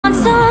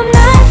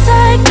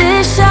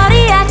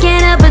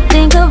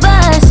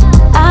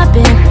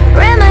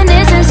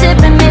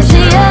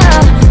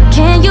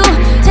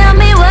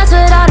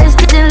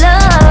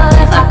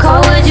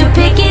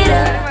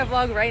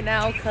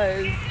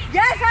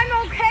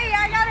Hey,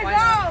 I gotta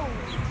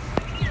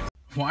go.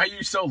 Why are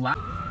you so loud?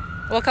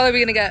 What color are we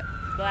gonna get?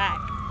 Black.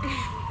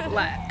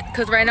 Black.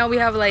 Because right now we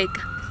have like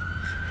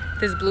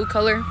this blue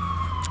color.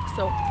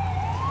 So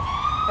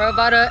we're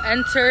about to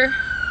enter.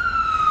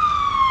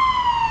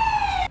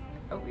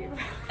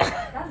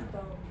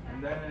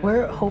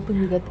 We're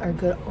hoping we get our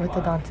good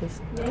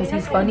orthodontist because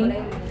he's funny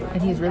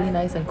and he's really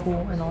nice and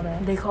cool and all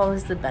that. They call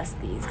us the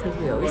besties because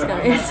we always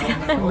come here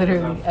together.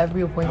 Literally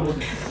every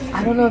appointment.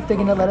 I don't know if they're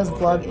gonna let us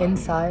vlog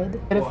inside,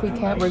 but if we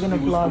can't, we're gonna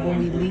vlog when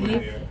we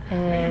leave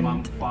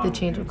and the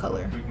change of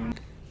color.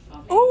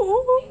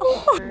 Oh,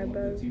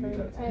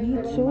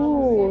 me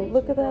too.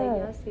 Look at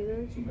that.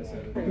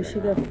 We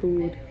should get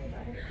food.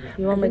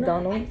 You want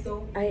McDonald's?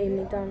 I ate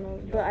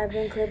McDonald's, but I've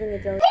been craving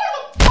a jelly.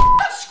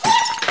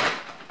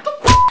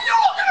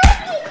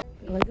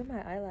 Look at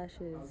my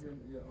eyelashes.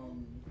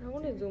 I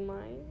want to do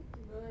mine.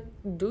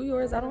 Do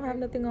yours. I don't have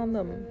nothing on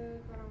them.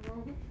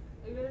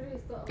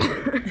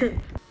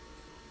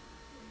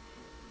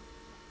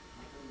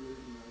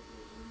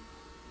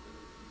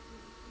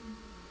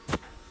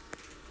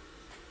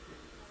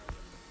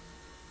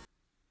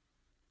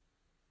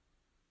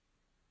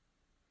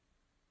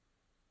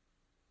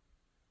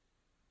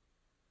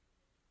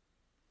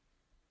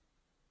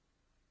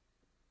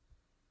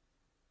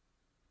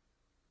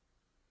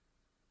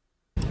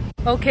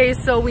 Okay,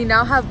 so we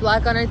now have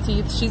black on our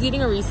teeth. She's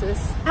eating a Reese's.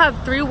 I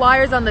have 3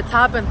 wires on the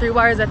top and 3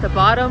 wires at the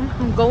bottom.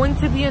 I'm going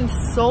to be in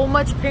so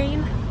much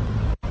pain.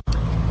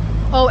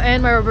 Oh,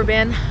 and my rubber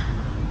band.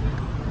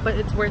 But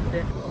it's worth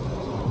it.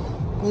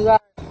 We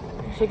got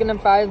chicken and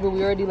fries, but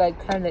we already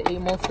like kind of ate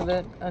most of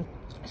it.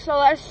 So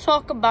let's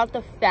talk about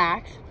the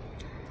facts.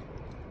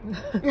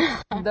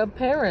 The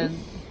parent.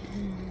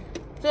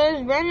 So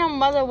this random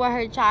mother with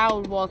her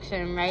child walks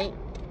in, right?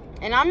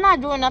 And I'm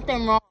not doing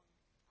nothing wrong.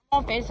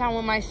 I'm on FaceTime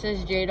with my sis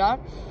Jada,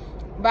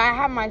 but I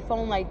have my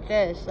phone like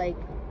this, like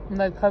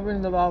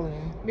covering the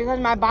volume. Because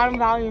my bottom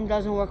volume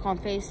doesn't work on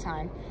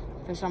FaceTime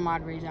for some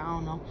odd reason, I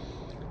don't know.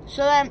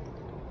 So then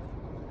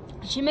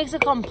she makes a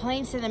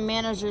complaint to the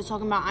manager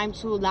talking about I'm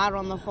too loud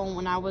on the phone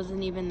when I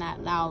wasn't even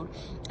that loud.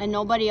 And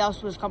nobody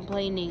else was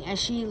complaining. And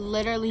she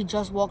literally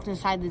just walked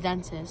inside the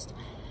dentist.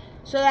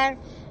 So then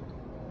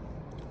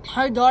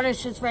her daughter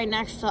sits right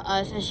next to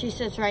us and she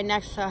sits right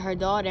next to her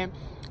daughter.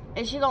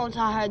 And she gonna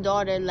tell her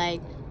daughter,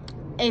 like,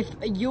 if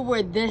you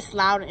were this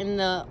loud in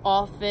the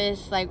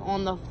office, like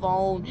on the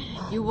phone,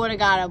 you would have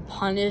got a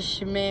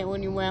punishment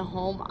when you went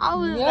home. I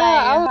was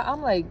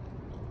I'm like,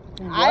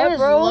 I just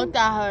looked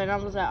at her and I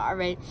was like, all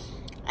right.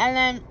 And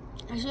then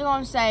she's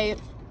gonna say,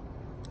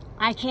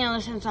 I can't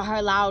listen to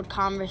her loud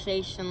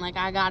conversation. Like,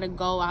 I gotta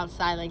go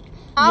outside. Like,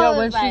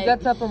 when she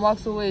gets up and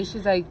walks away,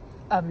 she's like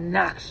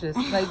obnoxious.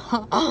 Like,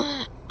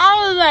 I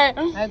was like,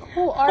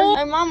 who are you?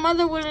 And my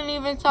mother wouldn't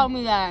even tell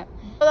me that.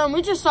 But then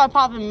we just started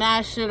popping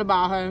mad shit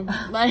about her.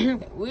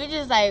 Like, we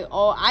just like,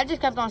 oh, I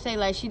just kept on saying,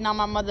 like, she's not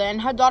my mother. And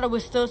her daughter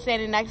was still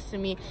standing next to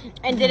me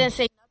and didn't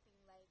say nothing.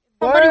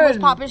 Like, if somebody was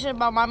popping shit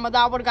about my mother,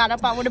 I would have got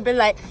up. I would have been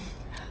like,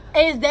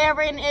 is there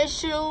an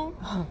issue?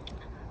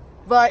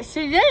 But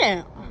she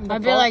didn't.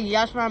 I'd be like,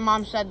 yes, my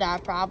mom said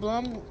that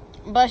problem.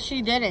 But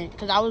she didn't.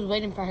 Because I was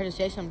waiting for her to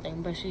say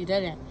something. But she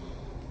didn't.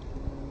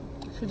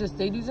 She just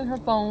stayed using her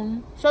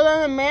phone. So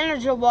then the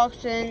manager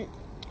walks in.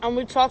 And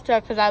we talked to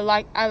her because I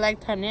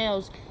liked her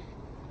nails.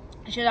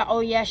 She's like, oh,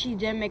 yeah, she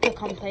did make a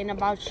complaint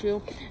about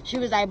you. She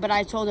was like, but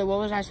I told her, what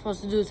was I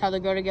supposed to do? Tell the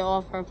girl to get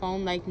off her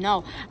phone? Like,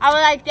 no. I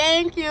was like,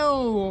 thank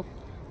you.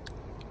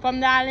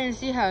 From that, I didn't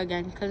see her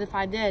again. Because if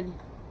I did.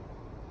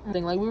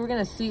 Like, we were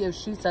going to see if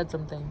she said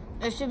something.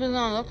 If she was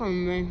going to look at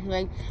me.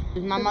 Like,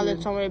 my mother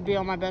told me to be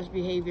on my best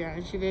behavior.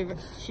 And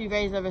she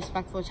raised a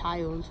respectful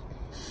child.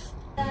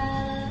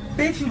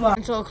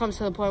 Until it comes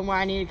to the point where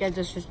I need to get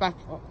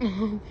disrespectful.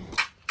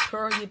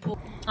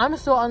 I'm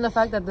still on the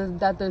fact that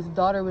this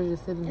daughter was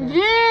just sitting there.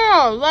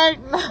 Yeah, like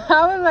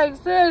I was like,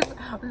 sis,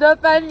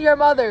 defend your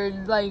mother.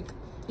 Like,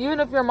 even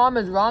if your mom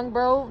is wrong,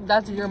 bro,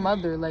 that's your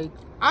mother. Like,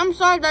 I'm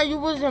sorry that you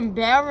was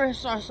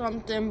embarrassed or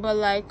something, but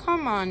like,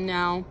 come on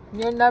now.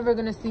 You're never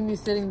gonna see me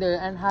sitting there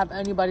and have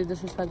anybody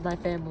disrespect my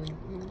family.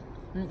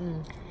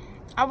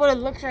 I would have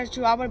looked at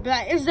you. I would have been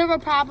like, is there a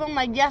problem?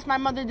 Like, yes, my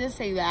mother did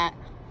say that.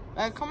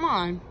 Like, come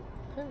on.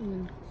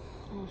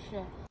 Oh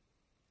shit.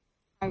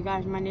 Alright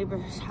guys, my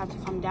neighbors had to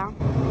come down.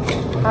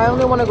 I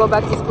only want to go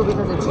back to school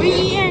because it's we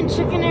eating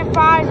chicken and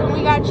fries and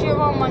we got cheer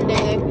on Monday.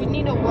 Like, we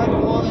need to work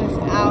all this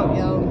out,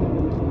 yo.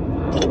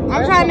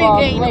 I'm trying to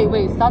gain.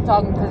 Wait, stop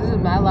talking because this is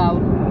mad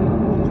loud.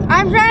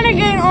 I'm trying to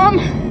gain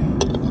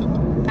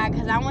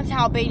because I went to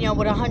Albania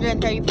with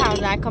 130 pounds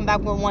and I come back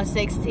with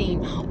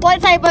 116.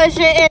 What type of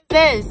shit is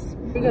this?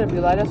 You're gonna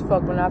be light as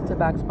fuck when I have to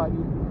back spot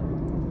you.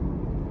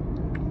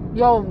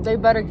 Yo, they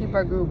better keep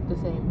our group the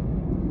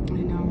same. I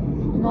know.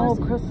 No,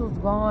 Crystal's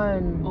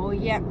gone. Oh,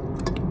 yeah.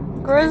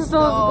 Crystal's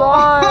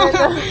gone.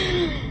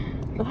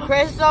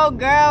 Crystal,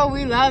 girl,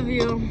 we love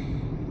you.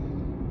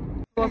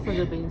 Go for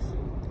the base.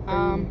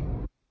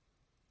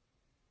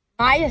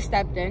 Maya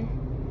stepped in.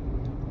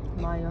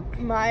 Maya.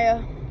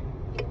 Maya.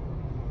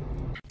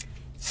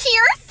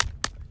 Cheers.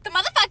 the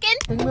motherfucking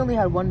I think we only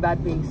had one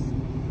bad piece.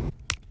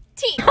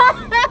 tea.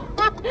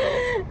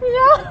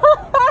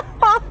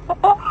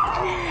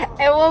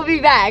 And we'll be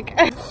back.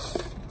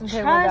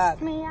 Okay,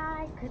 Trust me,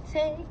 I could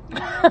take you.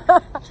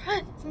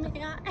 Trust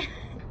me,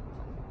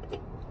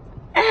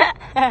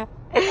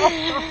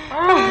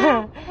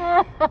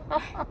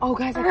 Oh,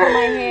 guys, I cut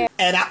my hair.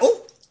 And I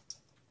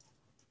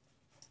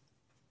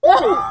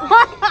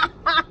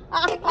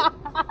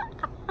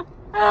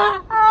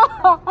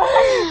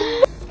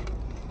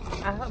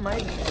I have my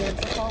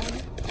pants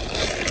falling.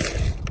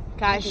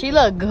 Guys, she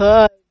look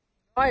good.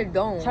 I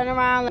don't. Turn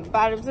around, look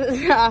bottom to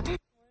the top.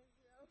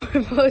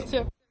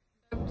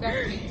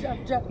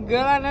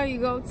 Girl, I know you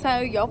gonna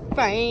tell your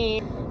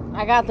friend.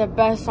 I got the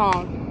best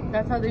song.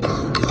 That's how they.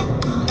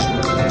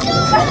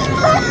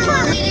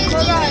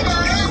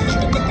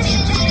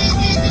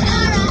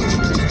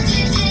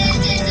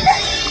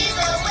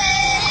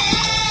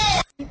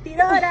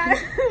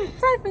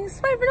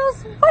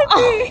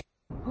 Swiping.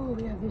 Oh,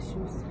 we have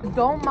issues.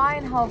 Don't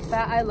mind how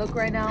fat I look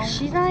right now.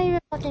 She's not even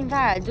fucking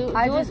fat. Do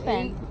a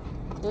spin.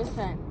 Do a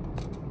spin.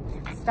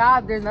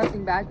 Stop, there's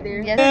nothing back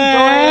there.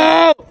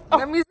 Yes.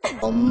 Let me see.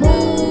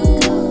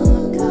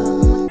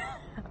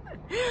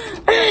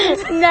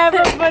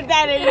 Never put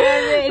that in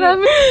your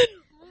video.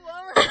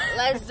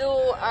 Let's do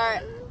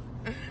our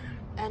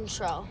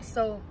intro.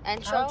 So,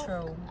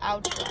 outro.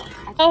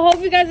 I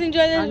hope you guys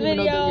enjoyed this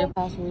video.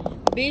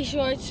 Be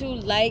sure to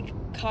like,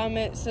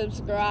 comment,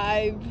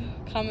 subscribe.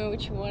 Comment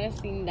what you want to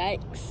see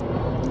next.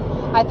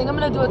 I think I'm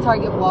gonna do a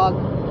Target vlog.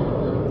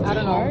 I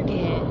don't know.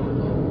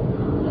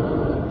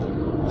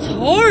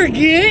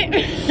 Target?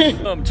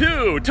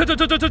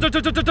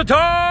 To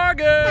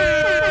Target!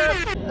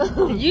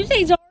 Did you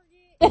say Target?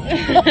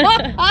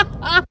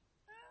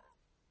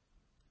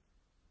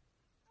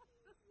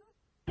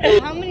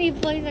 How many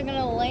planes are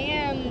gonna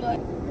land?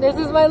 This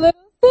is my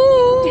little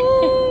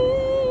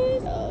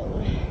sis.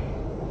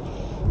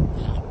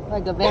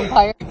 Like a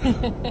vampire.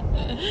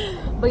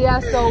 But yeah,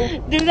 so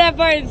do that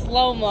part in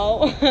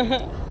slow-mo.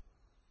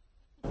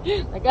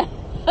 like a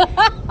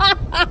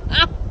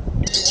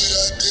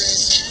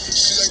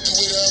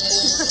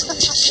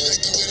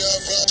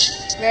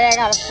Maybe I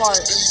gotta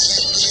fart.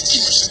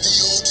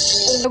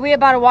 We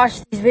about to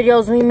watch these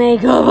videos we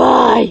make.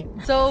 Goodbye.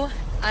 So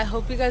I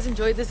hope you guys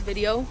enjoyed this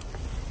video.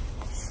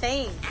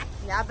 Same.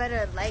 Y'all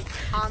better like,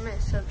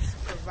 comment,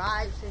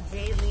 subscribe to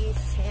Jay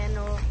Lee's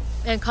channel.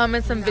 And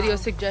comment some video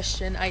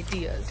suggestion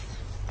ideas.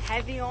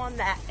 Heavy on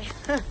that.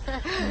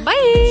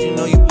 Bye. you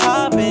know you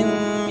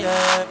poppin',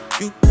 yeah.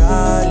 You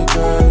got it,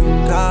 girl,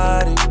 you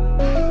got it.